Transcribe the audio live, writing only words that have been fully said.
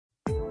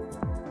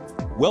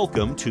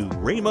Welcome to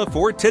Rhema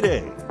for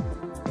Today.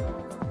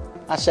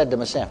 I said to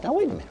myself, now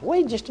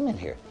wait just a minute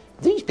here.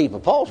 These people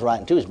Paul's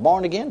writing to is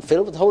born again,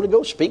 filled with the Holy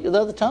Ghost, speak with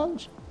other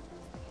tongues.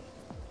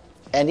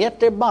 And yet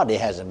their body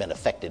hasn't been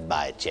affected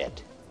by it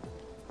yet.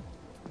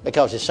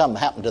 Because if something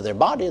happened to their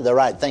body, the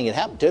right thing had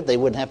happened to it, they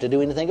wouldn't have to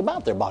do anything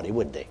about their body,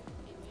 would they?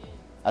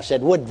 I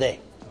said, would they?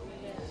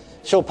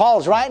 So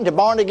Paul's writing to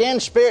born again,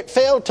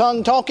 spirit-filled,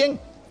 tongue-talking,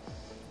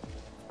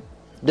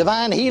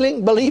 divine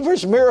healing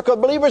believers, miracle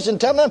believers, and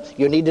telling them,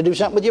 you need to do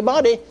something with your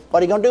body.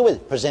 What are you going to do with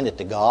it? Present it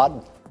to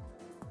God.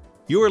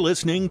 You're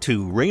listening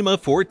to Rhema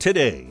for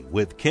Today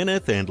with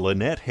Kenneth and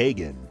Lynette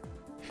Hagin.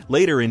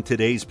 Later in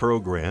today's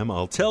program,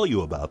 I'll tell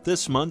you about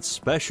this month's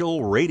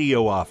special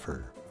radio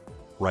offer.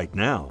 Right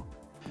now,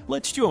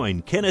 let's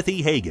join Kenneth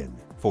E. Hagin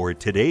for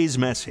today's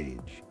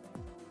message.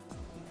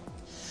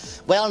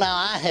 Well, now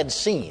I had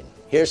seen,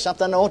 here's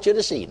something I want you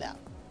to see now.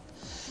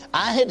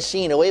 I had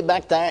seen way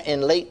back there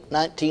in late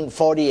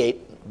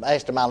 1948,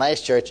 after my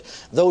last church,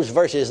 those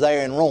verses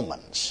there in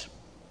Romans.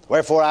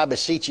 Wherefore I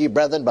beseech you,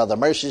 brethren, by the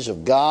mercies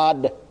of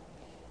God,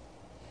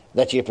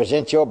 that you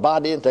present your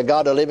body unto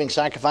God a living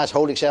sacrifice,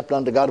 wholly acceptable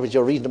unto God, which is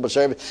your reasonable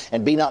service,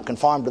 and be not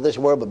conformed to this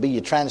world, but be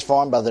ye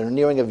transformed by the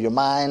renewing of your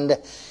mind,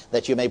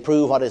 that you may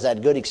prove what is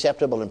that good,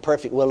 acceptable, and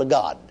perfect will of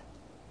God.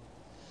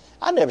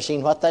 I've never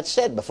seen what that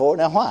said before.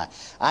 Now why?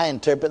 I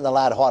interpret in the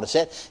light of what it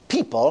said.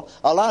 People,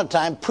 a lot of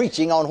time,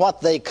 preaching on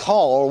what they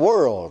call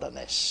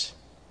worldliness,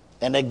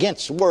 and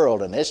against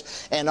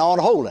worldliness, and on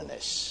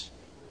holiness.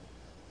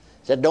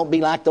 Said, don't be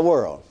like the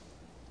world.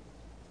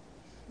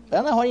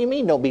 Well, now what do you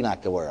mean, don't be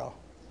like the world?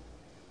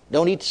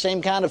 Don't eat the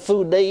same kind of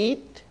food they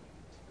eat.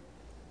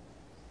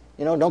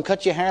 You know, don't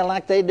cut your hair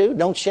like they do.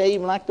 Don't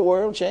shave like the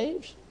world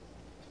shaves.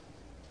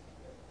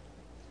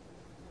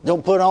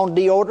 Don't put on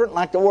deodorant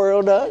like the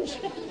world does.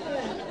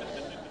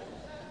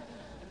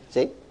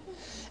 See?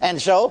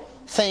 And so,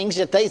 things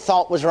that they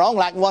thought was wrong,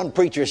 like one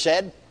preacher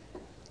said,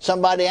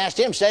 somebody asked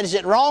him, said, is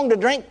it wrong to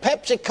drink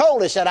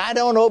Pepsi-Cola? He said, I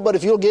don't know, but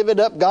if you'll give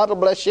it up, God will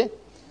bless you.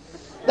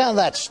 Now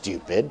that's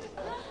stupid.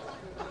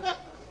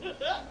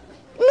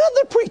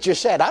 Another preacher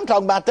said, I'm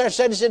talking about there,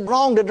 said, is it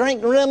wrong to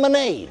drink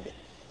lemonade? He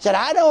said,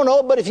 I don't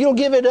know, but if you'll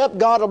give it up,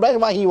 God will bless you.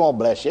 Why, he won't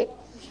bless you.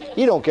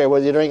 You don't care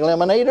whether you drink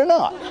lemonade or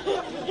not.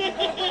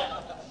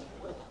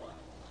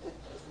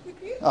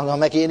 Not going to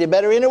make you any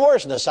better or any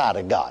worse in the sight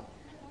of God.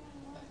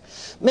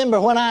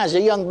 Remember when I was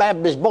a young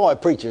Baptist boy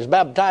preacher, was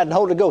baptized in the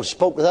Holy Ghost,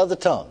 spoke with other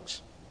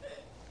tongues.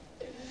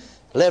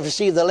 Left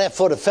received the left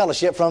foot of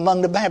fellowship from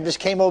among the Baptists,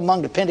 came over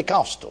among the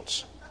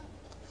Pentecostals.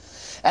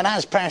 And I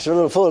was pastor of a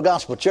little full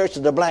gospel church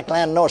in the Black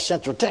Land, North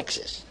Central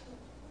Texas.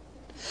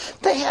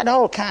 They had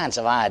all kinds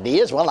of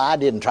ideas. Well, I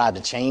didn't try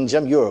to change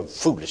them. You're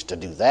foolish to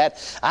do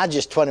that. I was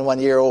just a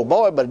 21-year-old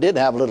boy, but I did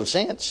have a little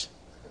sense.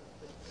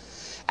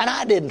 And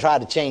I didn't try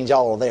to change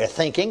all of their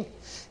thinking,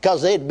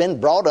 because they'd been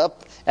brought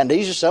up, and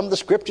these are some of the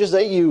scriptures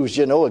they used,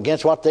 you know,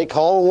 against what they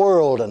call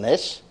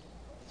worldliness.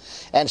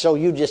 And so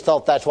you just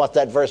thought that's what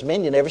that verse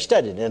meant. You never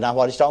studied it. And not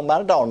what he's talking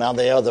about at all. Now,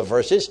 there are other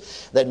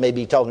verses that may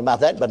be talking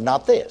about that, but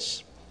not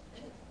this.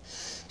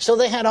 So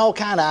they had all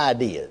kind of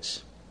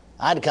ideas.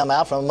 I'd come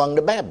out from among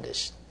the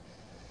Baptists.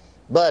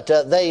 But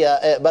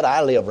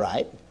I live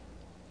right.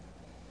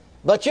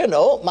 But, you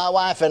know, my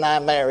wife and I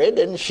married,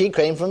 and she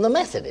came from the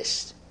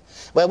Methodists.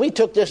 Well, we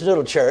took this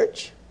little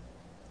church,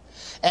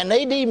 and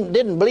they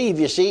didn't believe,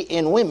 you see,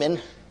 in women.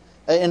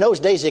 In those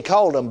days, they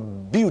called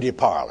them beauty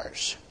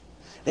parlors.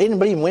 They didn't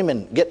believe in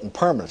women getting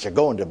permanents or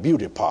going to a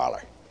beauty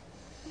parlor.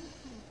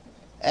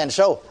 And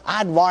so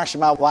I'd wash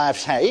my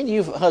wife's hair. Any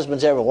of you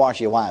husbands ever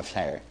wash your wife's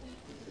hair?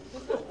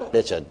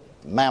 It's a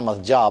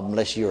mammoth job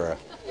unless you're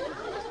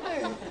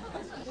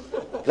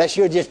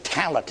just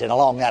talented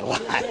along that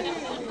line.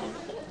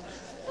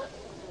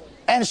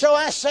 And so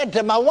I said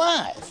to my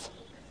wife,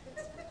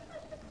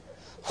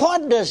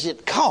 what does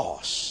it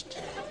cost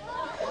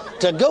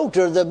to go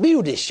to the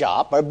beauty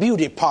shop, or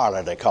beauty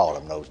parlor they call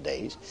them those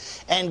days,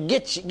 and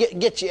get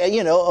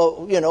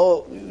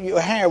your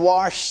hair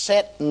washed,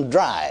 set, and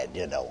dried,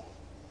 you know?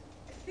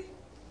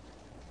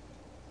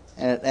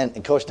 And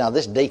of course, now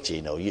this dates you,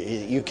 you know.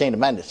 You can't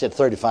imagine it said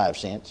 35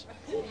 cents.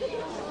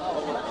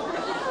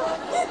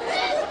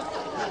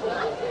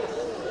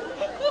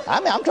 I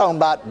mean, I'm talking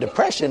about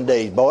Depression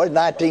days, boys,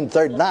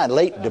 1939,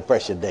 late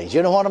Depression days.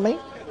 You know what I mean?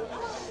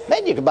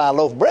 Man, you could buy a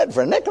loaf of bread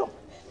for a nickel.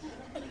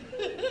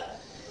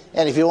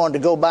 And if you wanted to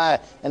go buy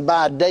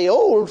a day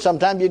old,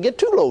 sometimes you get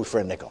 2 loaves for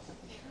a nickel.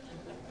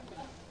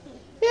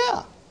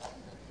 Yeah.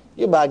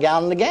 You buy a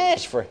gallon of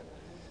gas for...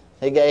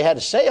 They had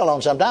a sale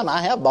on sometime.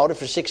 I have bought it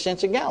for 6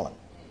 cents a gallon.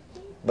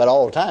 But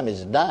all the time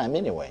it's a dime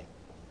anyway.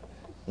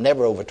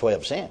 Never over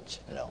 12 cents,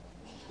 you know.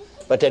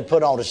 But they'd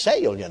put on a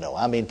sale, you know.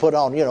 I mean, put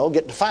on, you know,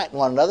 get to fighting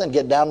one another and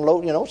get down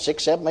low, you know,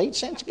 6, 7, 8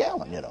 cents a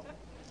gallon, you know.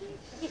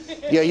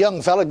 You're a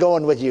young fella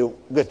going with your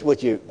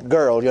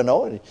girl, you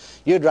know, and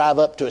you drive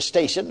up to a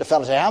station. The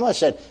fella say, how much?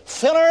 Said,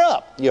 fill her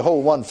up. You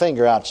hold one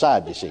finger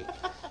outside, you see.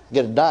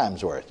 Get a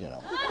dime's worth, you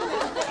know.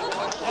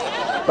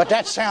 But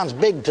that sounds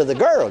big to the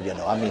girl, you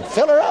know. I mean,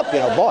 fill her up, you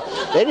know, boy.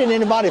 They didn't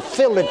anybody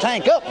fill the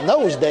tank up in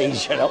those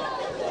days, you know.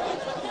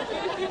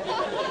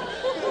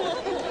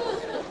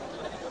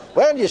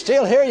 Well, you're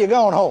still here, you're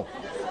going home.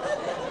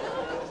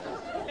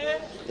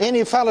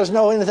 Any fellas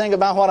know anything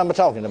about what I'm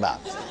talking about?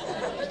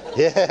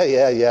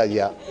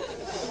 Yeah.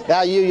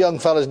 Now, you young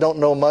fellas don't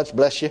know much,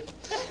 bless you.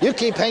 You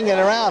keep hanging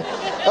around.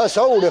 Us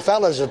older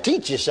fellas will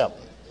teach you something.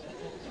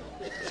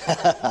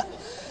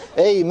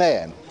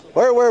 Amen.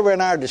 Where were we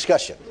in our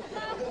discussion?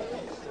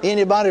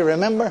 Anybody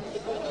remember?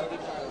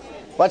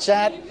 What's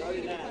that?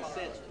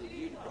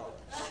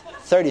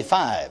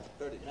 35.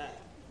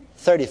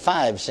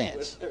 35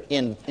 cents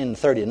in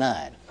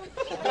 39.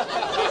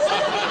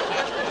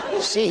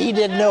 See, he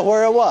didn't know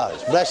where it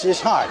was. Bless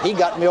his heart. He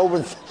got me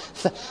over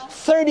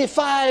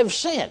 35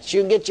 cents.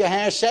 You can get your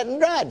hair set and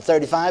dried,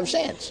 35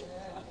 cents.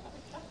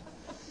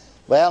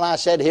 Well, I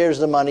said, here's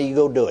the money, you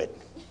go do it.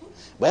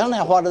 Well,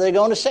 now, what are they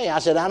going to say? I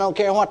said, I don't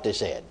care what they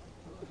said.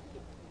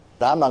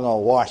 I'm not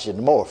going to wash it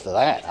more for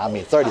that. I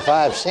mean,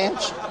 35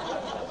 cents?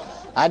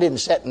 I didn't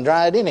set and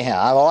dry it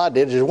anyhow. All I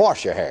did is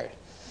wash your hair.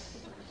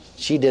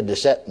 She did the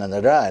setting and the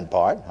drying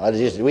part. We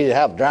didn't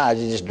have dryers,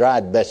 you just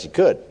dried the best you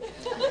could.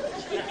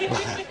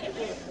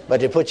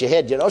 But you put your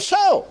head,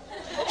 so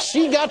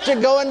she got to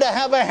going to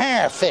have her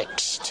hair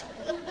fixed.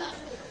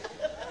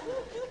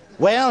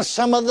 Well,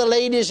 some of the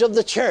ladies of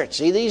the church,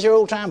 see, these are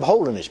old-time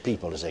holiness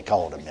people, as they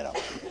called them,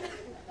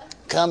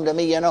 come to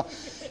me,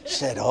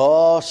 said,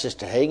 oh,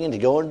 Sister Hagin, to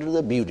go into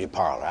the beauty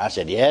parlor. I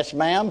said, yes,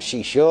 ma'am,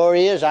 she sure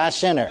is. I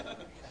sent her.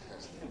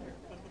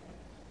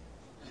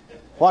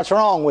 What's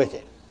wrong with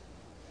it?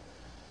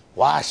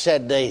 Why, I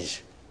said,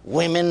 there's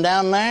women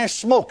down there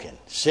smoking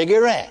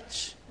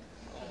cigarettes.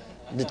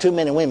 The too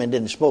many women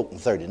didn't smoke in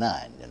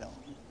 39,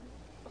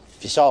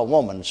 If you saw a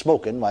woman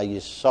smoking, why, you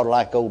sort of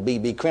like old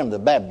B.B. Krim, the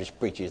Baptist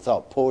preacher. You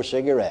thought, poor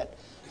cigarette.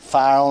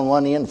 Fire on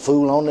one end,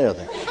 fool on the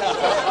other.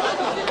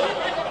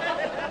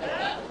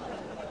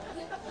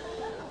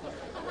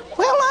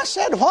 Well, I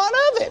said, what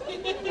of it?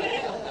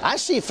 I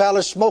see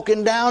fellas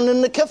smoking down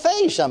in the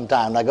cafe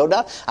sometimes. I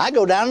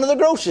go down to the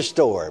grocery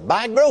store,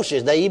 buy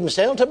groceries. They even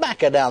sell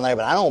tobacco down there,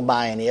 but I don't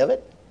buy any of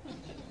it.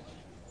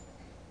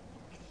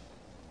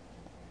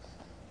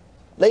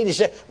 Lady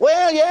said,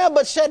 well, yeah,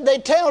 but said they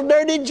tell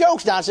dirty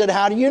jokes. Now, I said,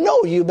 how do you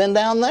know? You've been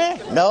down there?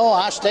 No,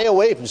 I stay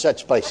away from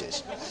such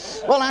places.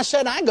 Well, I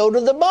said, I go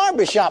to the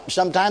barber shop.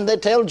 Sometimes they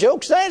tell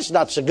jokes there. It's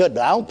not so good,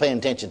 but I don't pay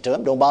attention to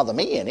them. Don't bother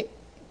me any.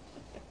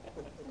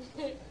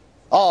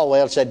 Oh,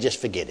 well, said,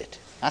 just forget it.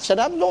 I said,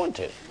 I'm going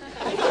to.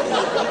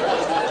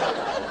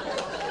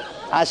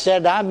 I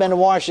said, I've been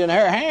washing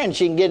her hair, and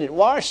she can get it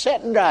washed,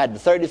 set, and dried for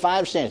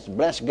 35 cents.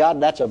 Bless God,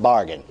 that's a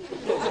bargain.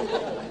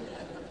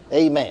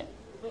 Amen.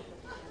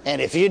 And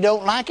if you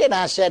don't like it,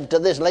 I said to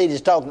this lady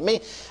who's talking to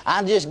me,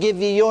 I'll just give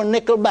you your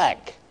nickel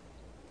back.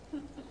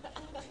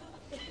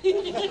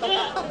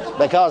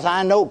 Because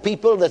I know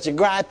people that's a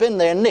griping,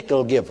 they're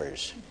nickel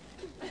givers.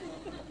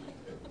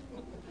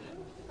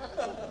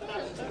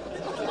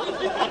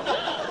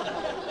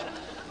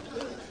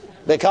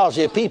 Because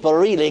if people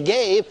really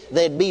gave,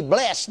 they'd be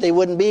blessed, they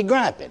wouldn't be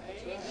griping.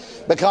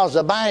 Because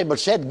the Bible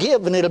said,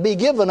 give and it'll be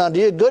given unto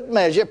you, good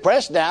measure,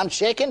 pressed down,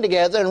 shaken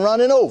together, and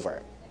running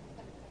over.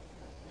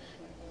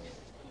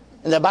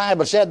 And the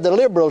Bible said, the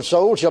liberal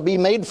soul shall be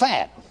made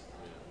fat.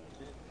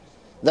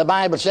 The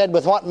Bible said,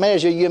 with what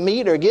measure you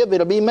meet or give,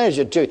 it'll be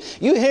measured to you.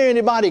 You hear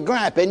anybody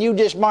griping, you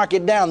just mark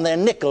it down, they're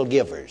nickel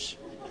givers.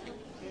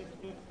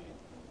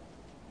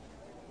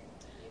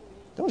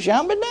 Don't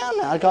shout me down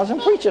now, because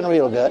I'm preaching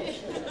real good.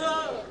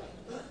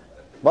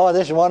 Boy,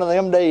 this is one of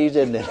them days,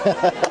 isn't it?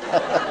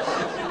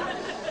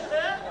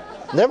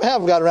 Never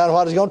have got around to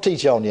what I was going to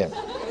teach on you.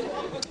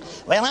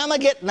 Well, I'm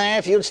getting there.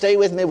 If you'll stay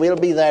with me, we'll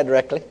be there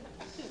directly.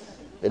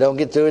 If we don't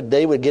get through it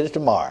today, we'll get it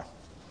tomorrow.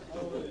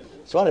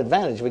 It's one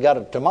advantage we got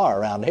it tomorrow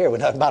around here. We're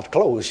not about to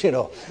close,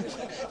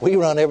 We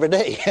run every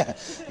day.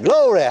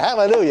 Glory,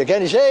 hallelujah.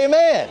 Can you say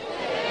amen?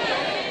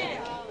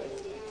 Amen.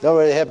 Don't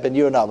really happen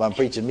you or not, but I'm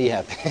preaching me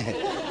happy.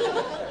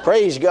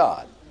 Praise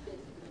God.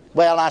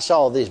 Well, I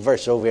saw this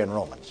verse over here in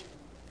Romans.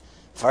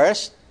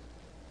 First,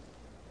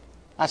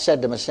 I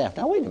said to myself,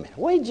 now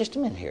wait just a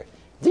minute here.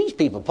 These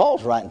people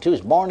Paul's writing to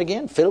is born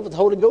again, filled with the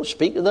Holy Ghost,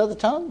 speak with other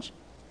tongues.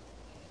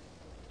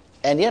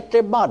 And yet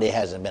their body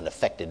hasn't been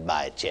affected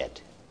by it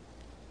yet.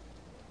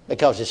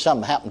 Because if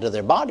something happened to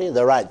their body,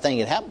 the right thing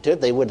had happened to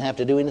it, they wouldn't have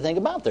to do anything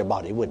about their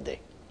body, would they?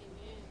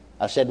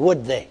 I said,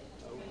 would they?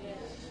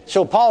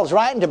 So Paul's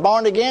writing to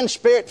born again,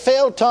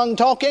 spirit-filled,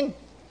 tongue-talking,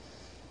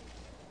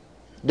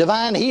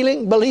 divine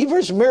healing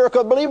believers,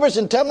 miracle believers,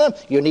 and telling them,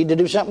 you need to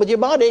do something with your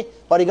body.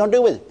 What are you going to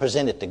do with it?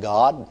 Present it to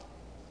God.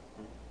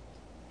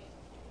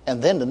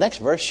 And then the next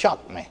verse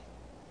shocked me.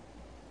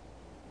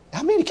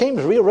 I mean, it came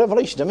as real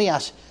revelation to me. I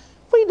said,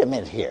 wait a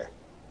minute here.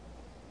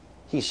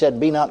 He said,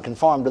 be not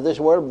conformed to this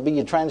world, but be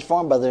ye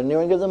transformed by the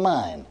renewing of the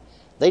mind.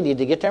 They need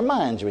to get their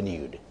minds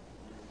renewed.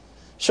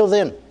 So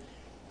then,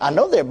 I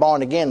know they're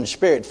born again and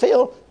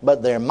spirit-filled,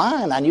 but their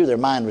mind, I knew their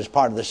mind was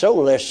part of the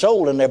soul. Their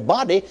soul and their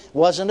body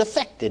wasn't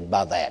affected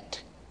by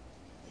that.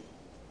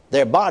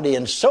 Their body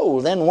and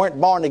soul then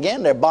weren't born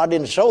again. Their body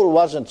and soul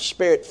wasn't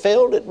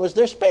spirit-filled. It was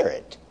their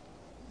spirit.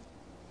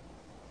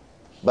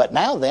 But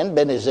now then,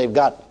 as they've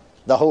got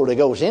the Holy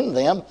Ghost in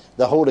them.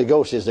 The Holy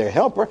Ghost is their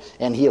helper,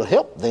 and He'll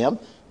help them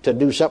to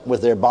do something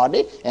with their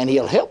body, and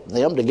He'll help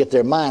them to get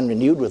their mind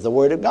renewed with the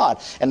Word of God.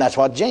 And that's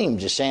what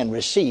James is saying,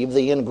 receive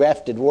the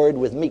engrafted Word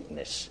with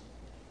meekness,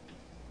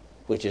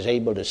 which is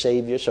able to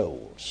save your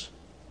souls.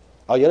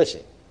 Are you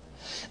listening?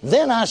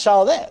 Then I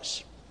saw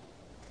this,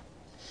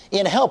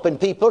 in helping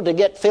people to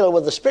get filled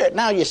with the Spirit.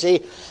 Now you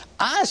see,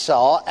 I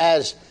saw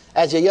as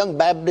a young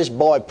Baptist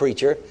boy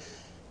preacher,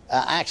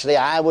 actually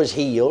I was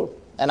healed,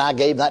 and I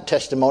gave that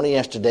testimony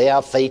yesterday,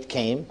 how faith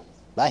came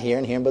by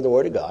hearing by the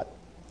Word of God.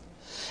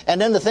 And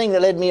then the thing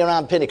that led me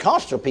around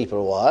Pentecostal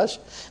people was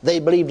they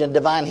believed in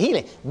divine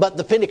healing. But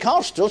the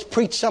Pentecostals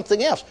preached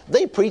something else.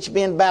 They preached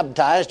being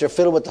baptized or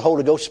filled with the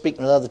Holy Ghost,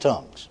 speaking with other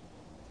tongues.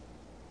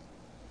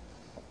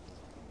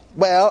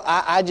 Well,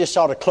 I just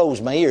sort of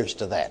closed my ears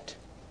to that.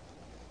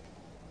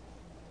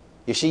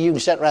 You see, you can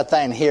sit right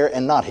there and hear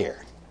and not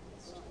hear.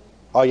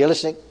 Are you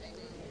listening?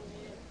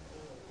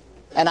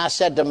 And I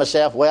said to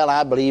myself, well,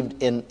 I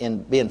believed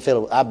in being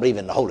filled. I believe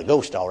in the Holy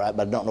Ghost, all right,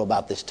 but I don't know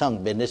about this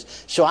tongue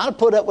business. So I'll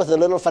put up with a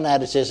little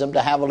fanaticism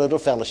to have a little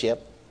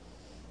fellowship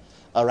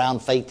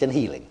around faith and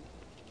healing.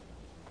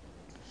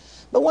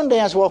 But one day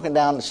I was walking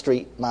down the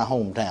street, my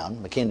hometown,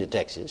 McKinney,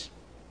 Texas,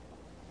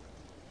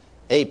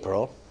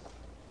 April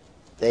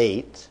the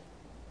 8th,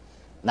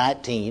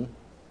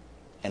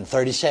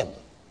 1937.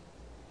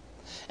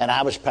 And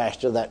I was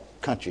pastor of that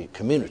country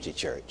community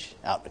church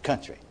out in the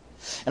country.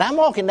 And I'm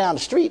walking down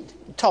the street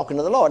talking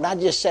to the Lord, and I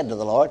just said to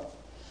the Lord,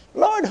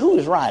 Lord,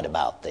 who's right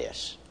about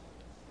this?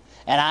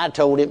 And I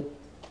told him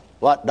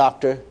what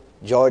Dr.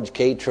 George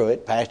K.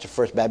 Truitt, pastor of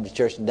First Baptist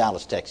Church in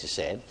Dallas, Texas,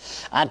 said.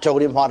 I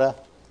told him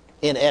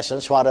in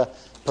essence, what a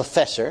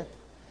professor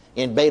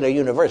in Baylor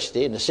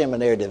University in the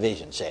seminary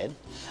division said.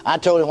 I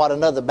told him what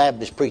another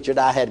Baptist preacher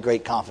that I had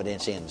great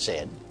confidence in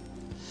said.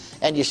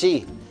 And you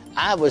see,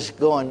 I was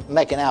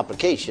make an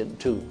application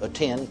to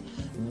attend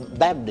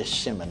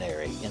Baptist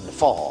seminary in the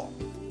fall.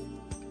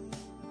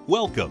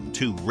 Welcome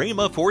to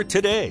Rhema for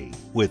Today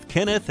with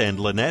Kenneth and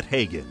Lynette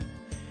Hagin.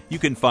 You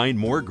can find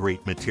more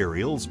great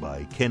materials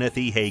by Kenneth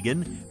E.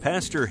 Hagin,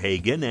 Pastor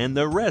Hagin, and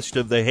the rest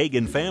of the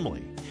Hagin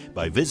family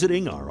by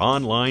visiting our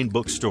online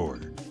bookstore.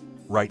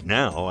 Right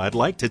now, I'd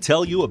like to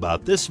tell you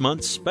about this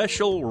month's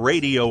special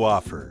radio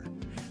offer.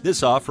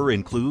 This offer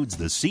includes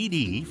the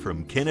CD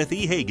from Kenneth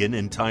E. Hagin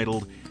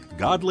entitled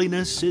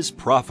Godliness is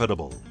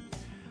Profitable.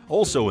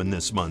 Also in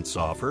this month's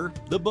offer,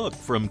 the book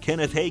from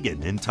Kenneth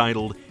Hagin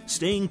entitled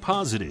Staying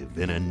Positive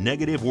in a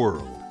Negative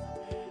World.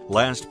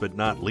 Last but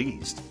not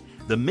least,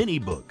 the mini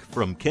book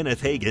from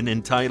Kenneth Hagin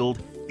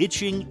entitled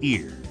Itching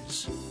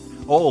Ears.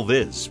 All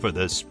this for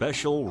the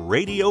special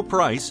radio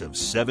price of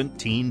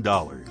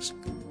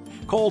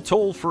 $17. Call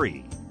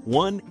toll-free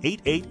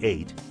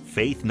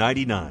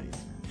 1-888-FAITH-99.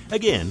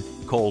 Again,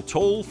 call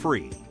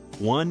toll-free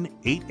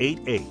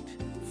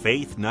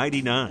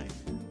 1-888-FAITH-99.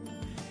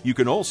 You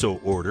can also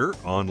order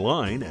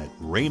online at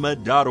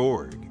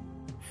rhema.org.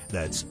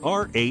 That's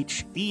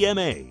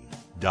rhema.org.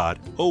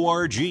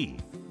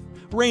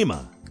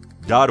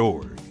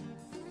 rhema.org.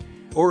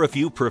 Or if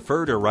you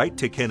prefer to write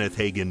to Kenneth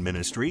Hagin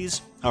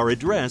Ministries, our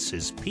address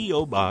is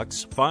P.O.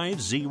 Box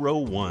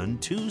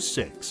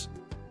 50126,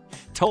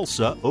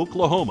 Tulsa,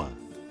 Oklahoma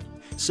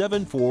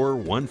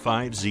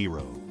 74150.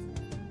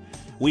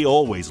 We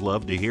always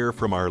love to hear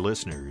from our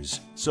listeners,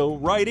 so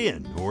write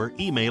in or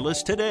email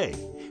us today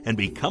and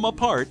become a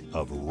part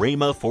of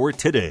Rhema for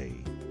Today.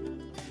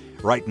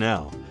 Right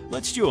now,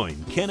 let's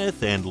join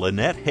Kenneth and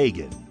Lynette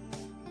Hagin.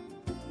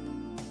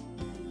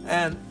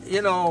 And,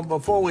 you know,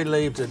 before we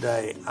leave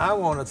today, I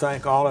want to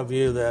thank all of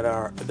you that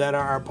are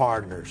our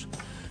partners.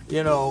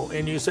 You know,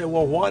 and you say,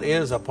 well, what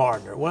is a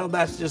partner? Well,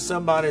 that's just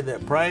somebody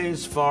that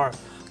prays for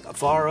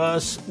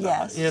us,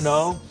 yes. You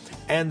know,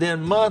 and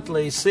then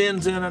monthly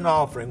sends in an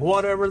offering,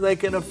 whatever they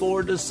can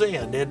afford to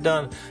send. It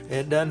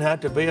doesn't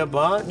have to be a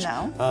bunch.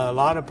 No. A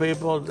lot of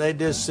people, they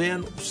just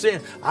send.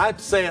 I'd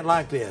say it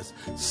like this: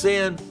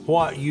 send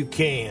what you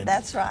can.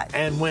 That's right.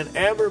 And when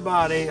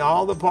everybody,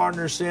 all the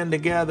partners send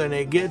together and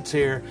it gets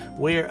here,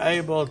 we're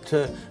able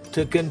to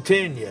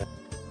continue.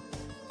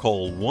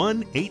 Call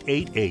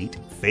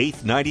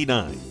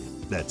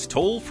 1-888-FAITH-99. That's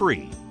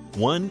toll-free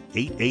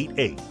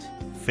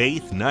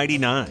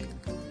 1-888-FAITH-99.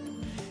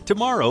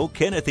 Tomorrow,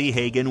 Kenneth E.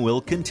 Hagin will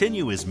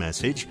continue his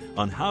message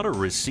on how to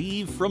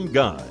receive from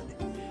God.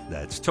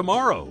 That's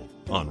tomorrow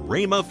on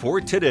Rhema for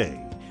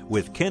Today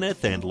with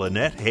Kenneth and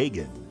Lynette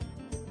Hagin.